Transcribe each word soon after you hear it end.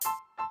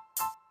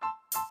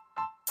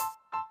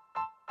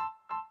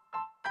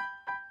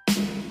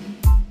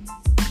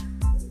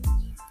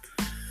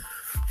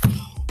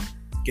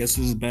Guess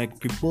who's back,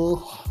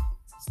 people?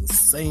 It's the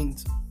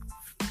Saint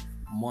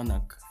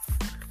Monarch.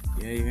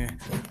 Yeah.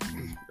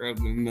 I've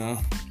been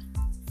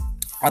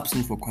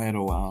absent for quite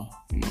a while,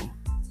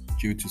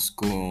 due to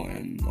school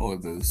and all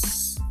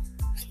this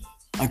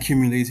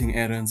accumulating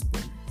errands,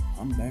 but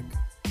I'm back.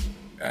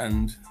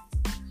 And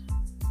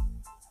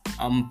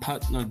I'm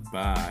partnered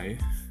by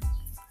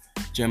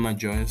Gemma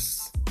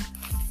Joyce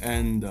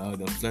and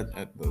the Flat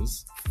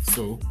Earthers.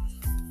 So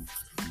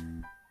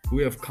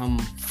we have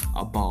come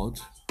about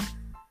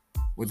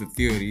with the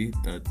theory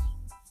that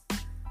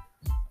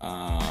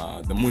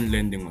the moon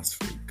landing was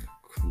fake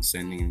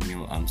concerning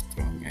Neil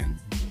Armstrong and,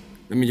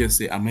 let me just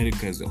say,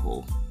 America as a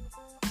whole.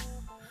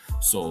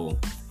 So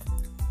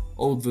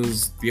all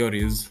those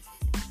theories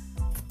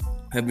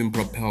have been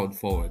propelled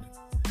forward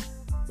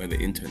by the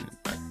internet.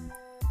 But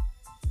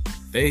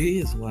there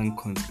is one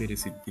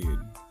conspiracy theory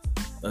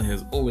that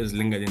has always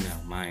lingered in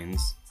our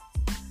minds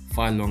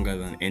far longer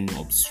than any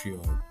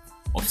obscure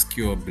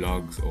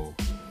blogs or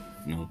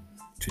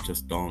Twitter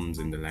storms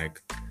and the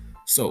like.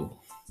 So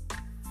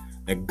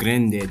the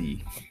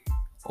granddaddy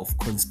of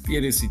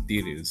conspiracy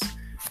theories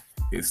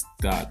is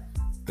that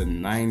the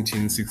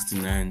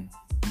 1969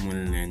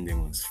 moon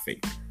landing was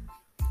fake.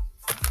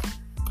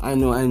 I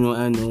know.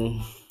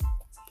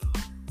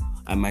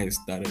 I might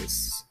start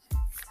as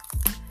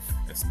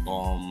a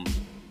storm,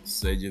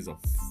 surges of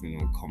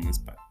comments,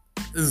 but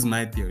this is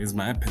my theory, this is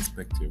my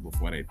perspective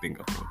of what I think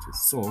about it.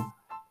 So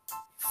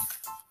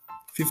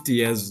 50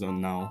 years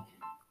from now,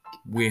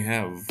 we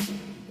have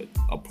the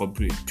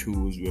appropriate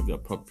tools, we have the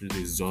appropriate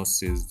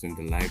resources and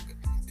the like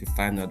to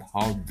find out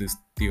how this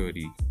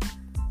theory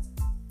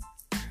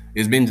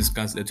is being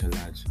discussed at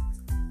large.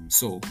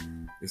 So,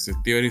 is the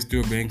theory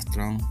still going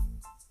strong?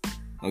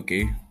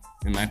 Okay,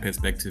 in my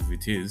perspective,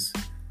 it is.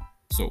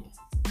 So,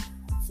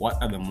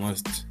 what are the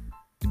most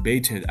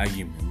debated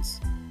arguments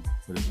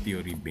for the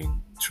theory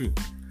being true?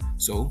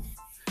 So,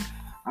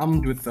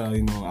 armed with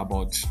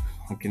about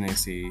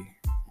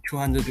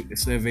 200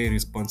 survey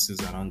responses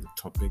around the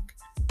topic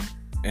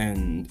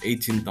and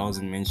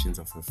 18,000 mentions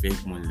of a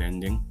fake moon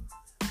landing.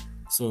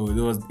 So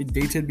it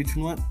dated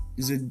between what?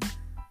 Is it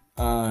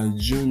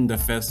June the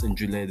 1st and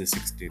July the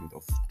 16th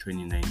of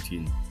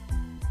 2019.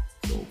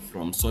 So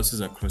from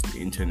sources across the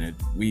internet,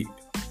 we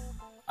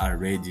are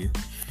ready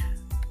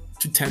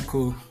to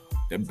tackle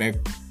the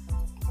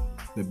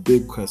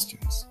big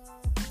questions.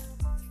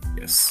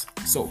 Yes.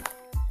 So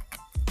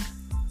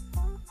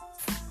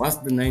what's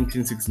the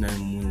 1969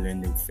 moon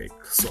landing fake?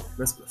 So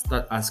let's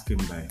start asking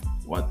by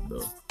what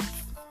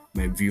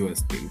my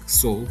viewers think.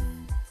 So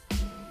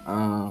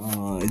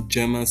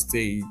Gemma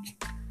stage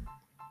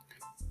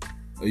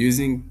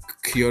using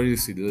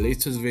Curiosity, the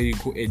latest very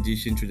cool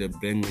addition to the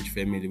Brainwatch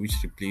family, which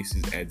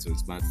replaces ads on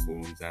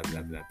smartphones, blah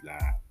blah blah blah.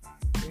 I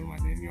don't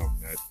want any of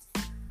that.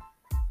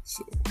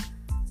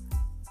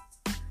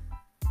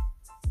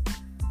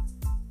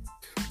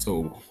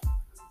 So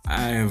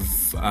I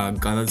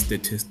have gathered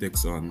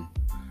statistics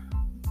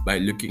by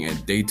looking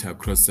at data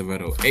across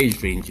several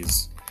age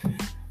ranges.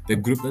 The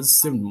group that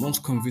seemed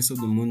most convinced of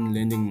the moon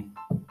landing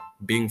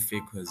being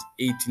fake was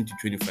 18 to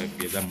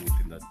 25 years. I'm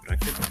within that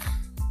bracket.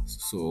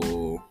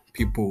 So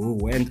people who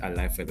weren't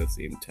alive at the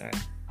same time.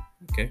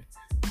 Okay.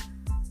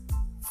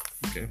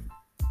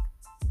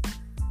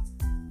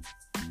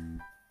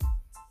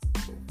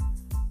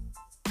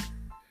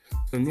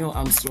 So Neil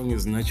Armstrong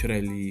is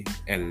naturally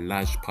a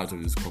large part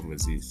of this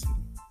conversation.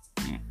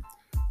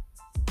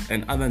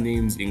 And other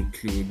names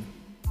include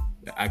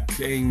the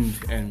acclaimed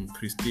and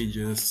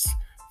prestigious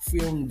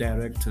film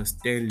director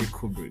Stanley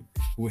Kubrick,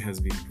 who has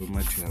been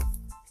rumored to have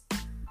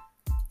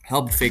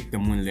helped fake the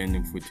moon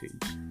landing footage.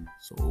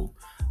 So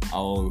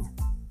I'll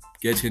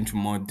get into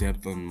more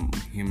depth on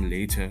him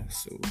later.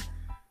 So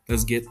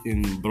let's get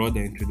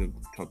broader into the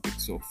topic.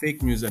 So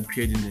fake news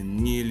appeared in the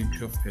nearly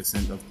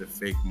 12% of the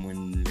fake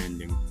moon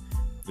landing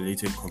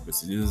related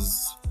conversations. This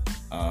is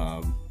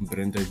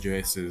Brenda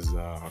Joyce's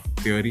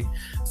theory.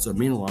 So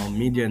meanwhile,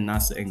 media,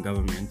 NASA, and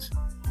government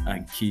are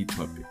key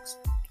topics.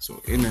 So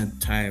in a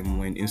time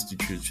when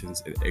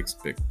institutions and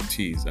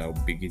expertise are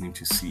beginning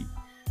to see,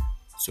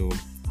 so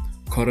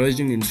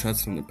corrosion in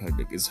trust from the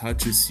public, it's hard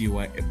to see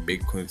why a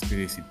big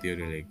conspiracy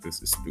theory like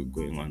this is still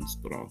going on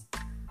strong.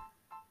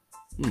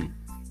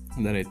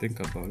 That I think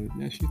about it,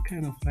 yeah, she's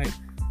kind of right.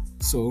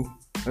 So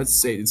let's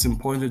say it's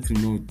important to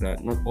note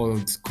that not all of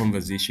this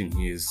conversation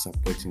here is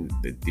supporting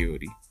the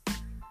theory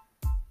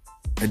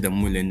that the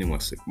moon landing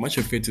was fake. Much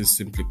of it is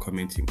simply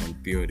commenting on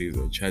theories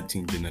or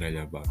chatting generally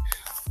about,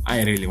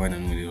 I really want to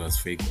know if it was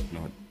fake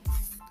or not.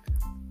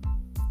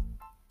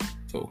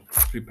 So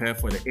prepare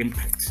for the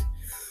impact.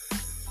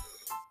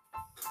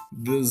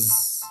 These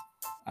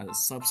are the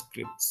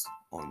subscripts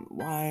on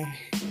why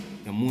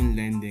the moon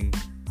landing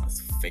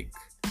was fake.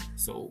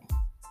 So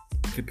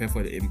prepare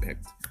for the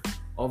impact.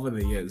 Over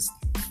the years,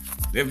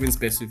 there have been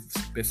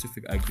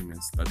specific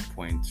arguments that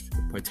point to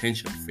the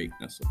potential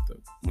fakeness of the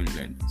moon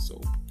landing. So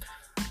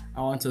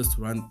I want us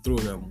to run through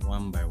them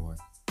one by one.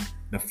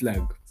 The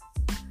flag.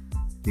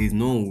 There is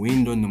no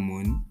wind on the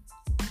moon,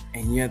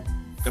 and yet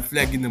the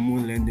flag in the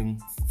moon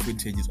landing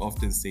footage is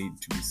often said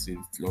to be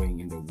seen flowing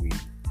in the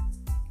wind.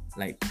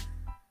 Like,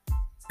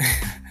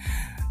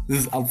 this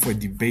is up for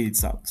debate.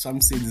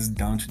 Some say this is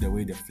down to the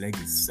way the flag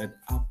is set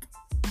up.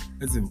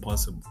 It's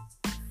impossible.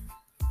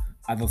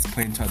 Others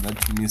point out that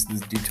to miss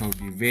this detail would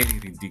be very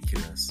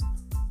ridiculous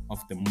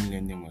if the moon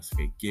landing was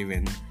fake,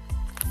 given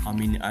how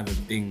many other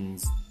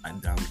things are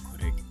done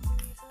correctly.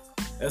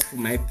 As for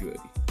my theory,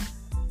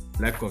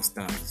 lack of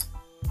stars.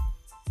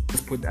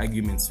 Let's put the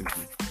argument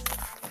simply.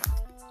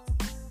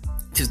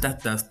 It is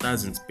that there are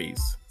stars in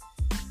space,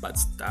 but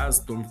stars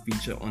don't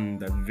feature on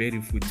that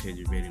very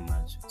footage very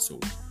much. So,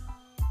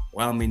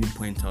 while many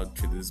point out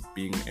to this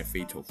being a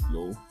fatal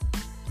flaw,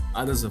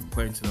 others have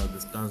pointed out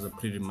the stars are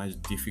pretty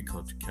much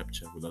difficult to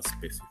capture without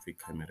specific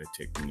camera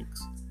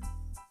techniques.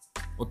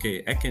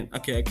 Okay, I can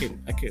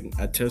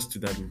attest to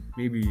that.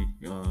 Maybe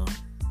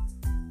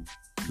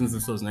since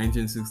this was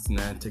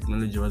 1969,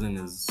 technology wasn't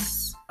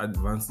as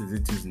advanced as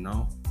it is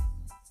now.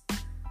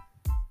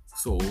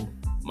 So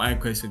my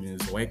question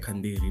is, why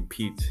can't they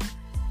repeat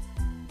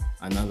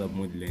another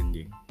moon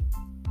landing?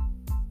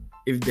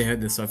 If they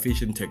had the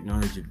sufficient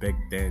technology back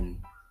then,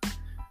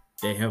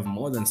 they have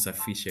more than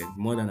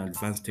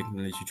advanced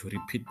technology to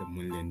repeat the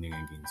moon landing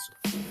again.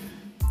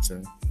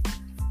 So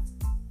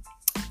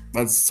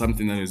that's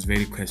something that is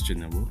very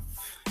questionable.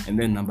 And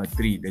then number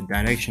 3, the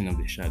direction of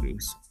the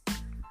shadows.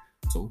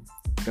 So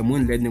the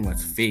moon landing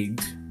was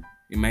faked,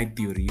 in my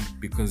theory,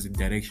 because the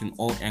direction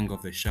or angle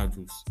of the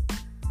shadows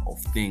of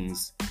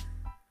things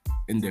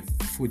in the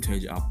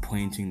footage are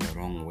pointing the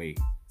wrong way.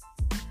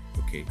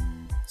 Okay.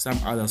 Some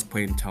others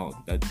point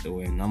out that there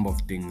were a number of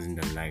things in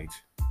the light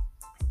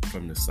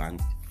from the sun,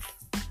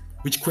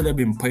 which could have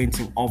been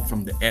pointing off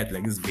from the earth,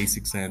 like this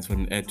basic science,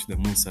 from the earth to the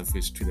moon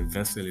surface to the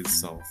vessel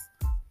itself.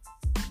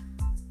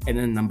 And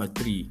then number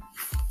 3,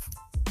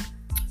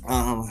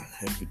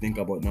 if you think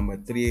about number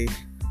 3,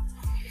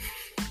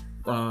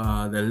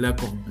 the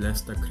lack of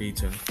Blaster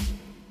crater.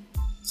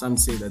 Some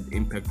say that the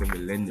impact of the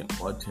landing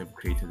ought to have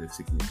created a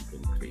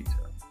significant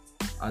crater.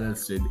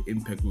 Others say the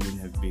impact wouldn't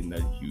have been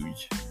that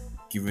huge,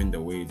 given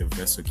the way the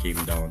vessel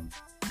came down.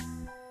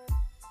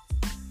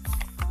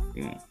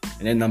 Yeah.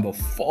 And then number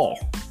 4,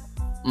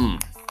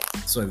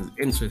 so it's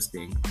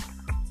interesting.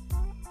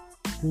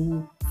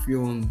 Who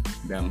filmed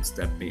them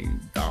stepping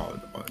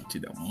down onto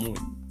the moon?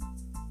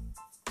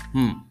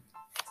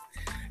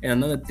 And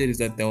another thing is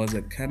that there was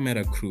a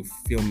camera crew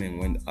filming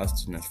when the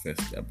astronauts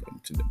first stepped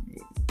onto the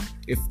moon.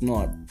 If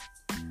not,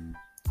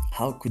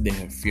 how could they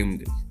have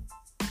filmed it?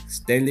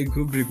 Stanley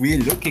Kubrick, we're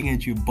looking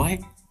at you, boy.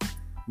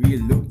 We're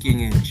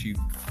looking at you.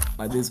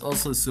 But there's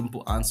also a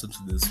simple answer to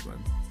this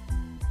one.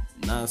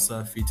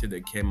 NASA fitted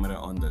a camera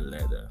on the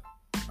ladder.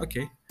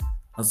 Okay,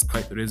 that's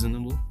quite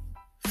reasonable,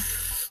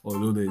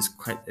 although there's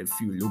quite a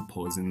few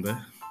loopholes in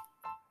there.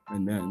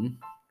 And then,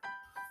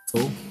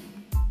 so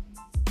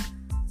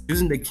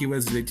using the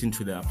keywords relating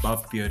to the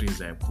above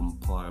theories I've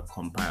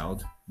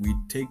compiled, we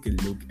take a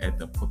look at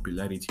the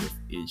popularity of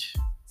each.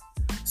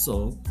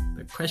 So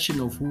the question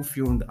of who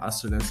filmed the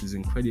astronauts is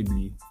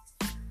incredibly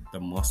the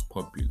most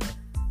popular,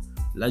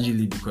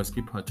 largely because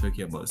people are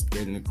talking about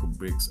Stanley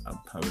Kubrick's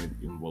apparent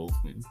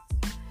involvement.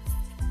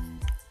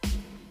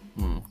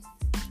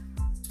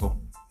 So,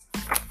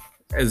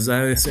 as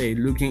I say,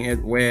 looking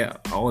at where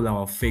all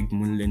our fake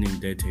moon landing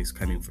data is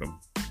coming from,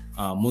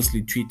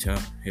 mostly Twitter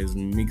has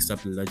mixed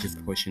up the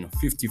largest portion of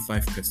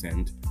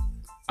 55%.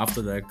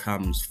 After that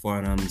comes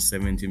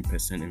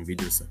 417% and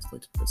videos at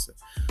 40%.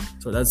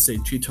 So let's say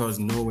Twitter was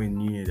nowhere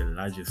near the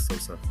largest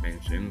source of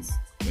mentions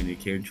when it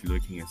came to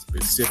looking at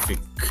specific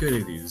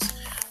queries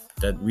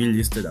that we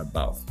listed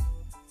above.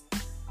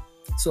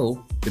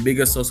 So the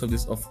biggest source of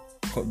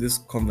this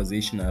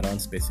conversation around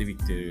specific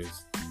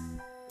theories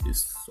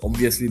is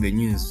obviously the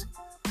news.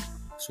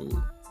 So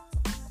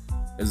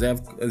as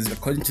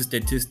according to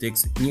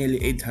statistics,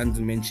 nearly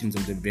 800 mentions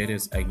of the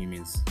various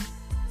arguments.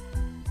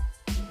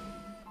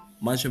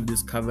 Much of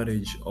this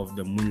coverage of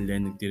the moon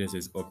landing theories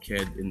has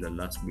occurred in the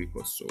last week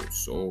or so.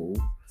 So,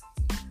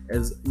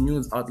 as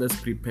news outlets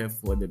prepare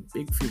for the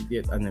big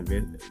 50th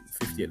anniversary,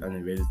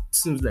 it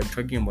seems like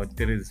talking about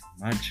theories is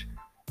much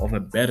of a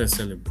better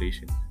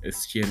celebration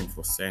as cheering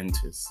for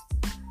scientists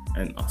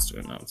and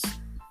astronauts.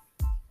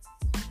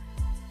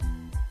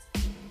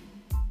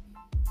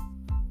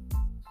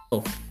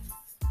 So,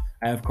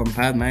 I have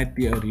compiled my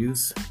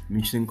theories,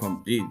 mission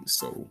complete.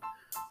 So,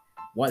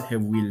 what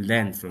have we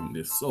learned from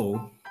this?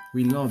 So,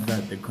 we know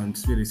that the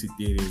conspiracy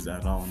theories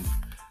around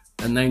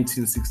the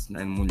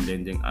 1969 moon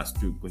landing are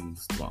still going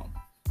strong,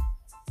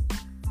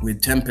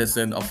 with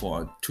 10% of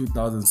our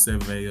 2000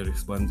 survey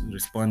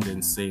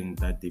respondents saying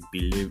that they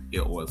believe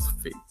it was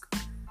fake.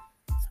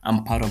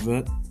 I'm part of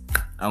it,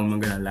 I'm not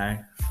gonna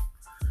lie,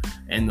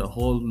 and a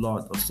whole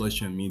lot of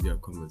social media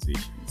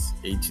conversations,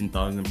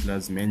 18,000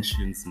 plus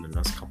mentions in the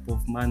last couple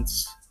of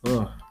months.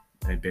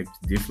 I beg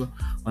to differ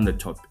on the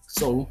topic.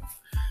 So,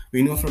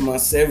 we know from our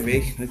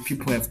survey that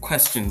people have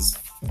questions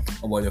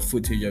about the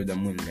footage of the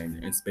moon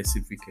landing and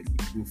specifically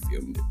who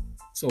filmed it.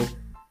 So,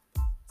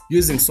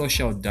 using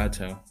social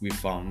data, we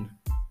found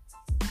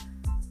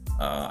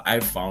I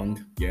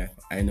found, yeah,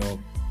 I know,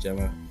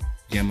 Gemma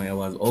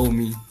was all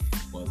me.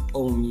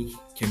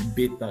 Can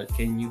beat that,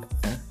 can you?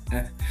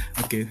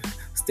 Okay,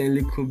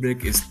 Stanley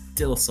Kubrick is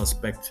still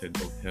suspected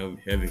of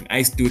having.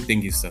 I still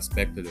think he's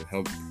suspected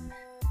of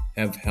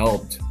have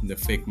helped the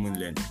fake moon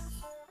landing.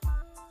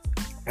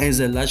 And it's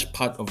a large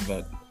part of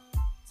that,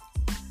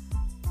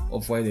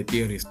 of why the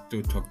theory is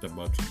still talked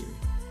about today.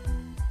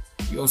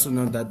 You also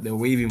know that the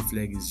waving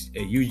flag is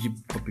a hugely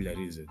popular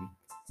reason.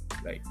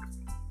 Like,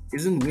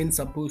 isn't wind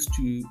supposed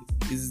to?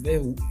 Is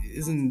there?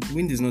 Isn't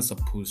wind is not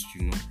supposed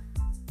to,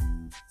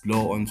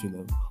 blow onto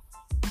the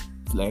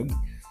flag?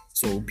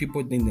 So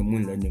people think the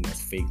moon landing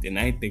was faked, and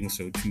I think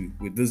so too.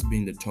 With this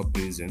being the top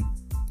reason,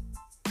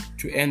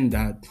 to end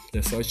that,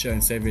 the social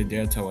and survey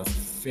data was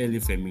fairly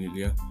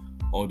familiar,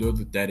 although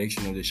the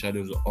direction of the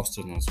shadows of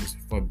astronauts was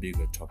a far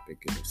bigger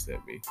topic in the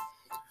survey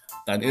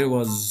than it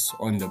was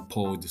on the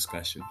poll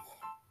discussion.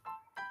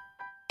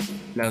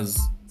 Plus,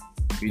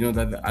 we know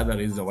that the other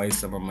reason why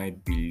someone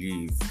might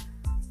believe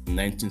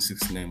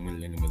 1969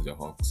 millennium was a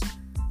hoax.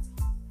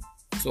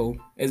 So,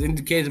 as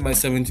indicated by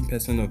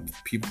 17%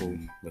 of people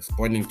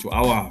responding to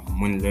our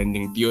moon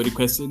landing theory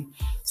question,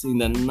 saying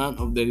that none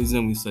of the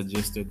reasons we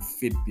suggested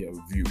fit their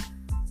view.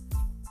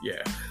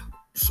 Yeah.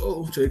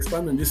 So, to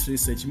expand on this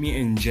research,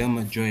 me and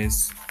Gemma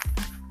Joyce,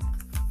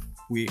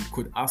 we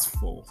could ask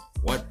for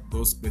what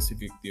those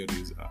specific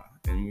theories are.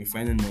 And we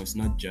find out it's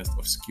not just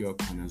obscure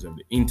corners of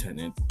the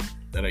internet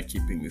that are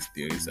keeping these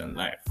theories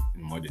alive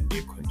in modern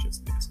day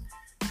consciousness.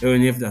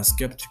 Even if they're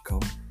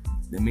skeptical,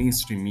 the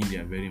mainstream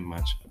media are very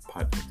much a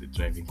part of the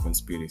driving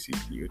conspiracy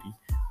theory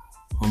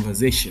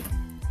conversation.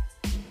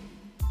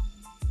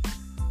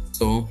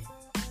 So,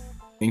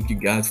 thank you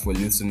guys for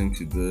listening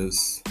to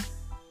this.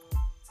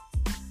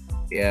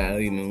 Yeah,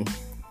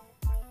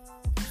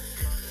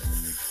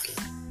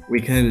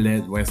 we can't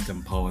let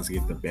Western powers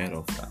get the better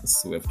of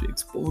us. We have to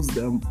expose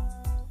them.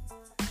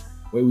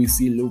 Where we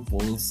see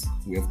loopholes,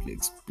 we have to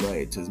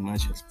exploit as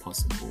much as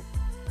possible.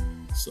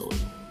 So,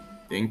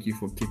 thank you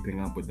for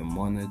keeping up with the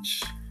Monarch.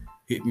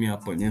 Hit me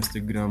up on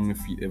Instagram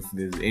if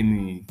there's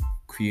any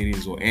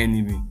queries or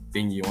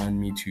anything you want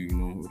me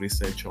to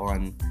research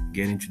on,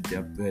 get into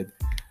depth with.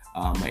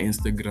 My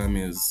Instagram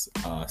is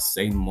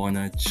Saint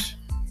Monarch.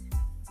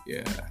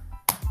 Yeah.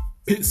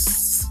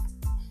 Peace.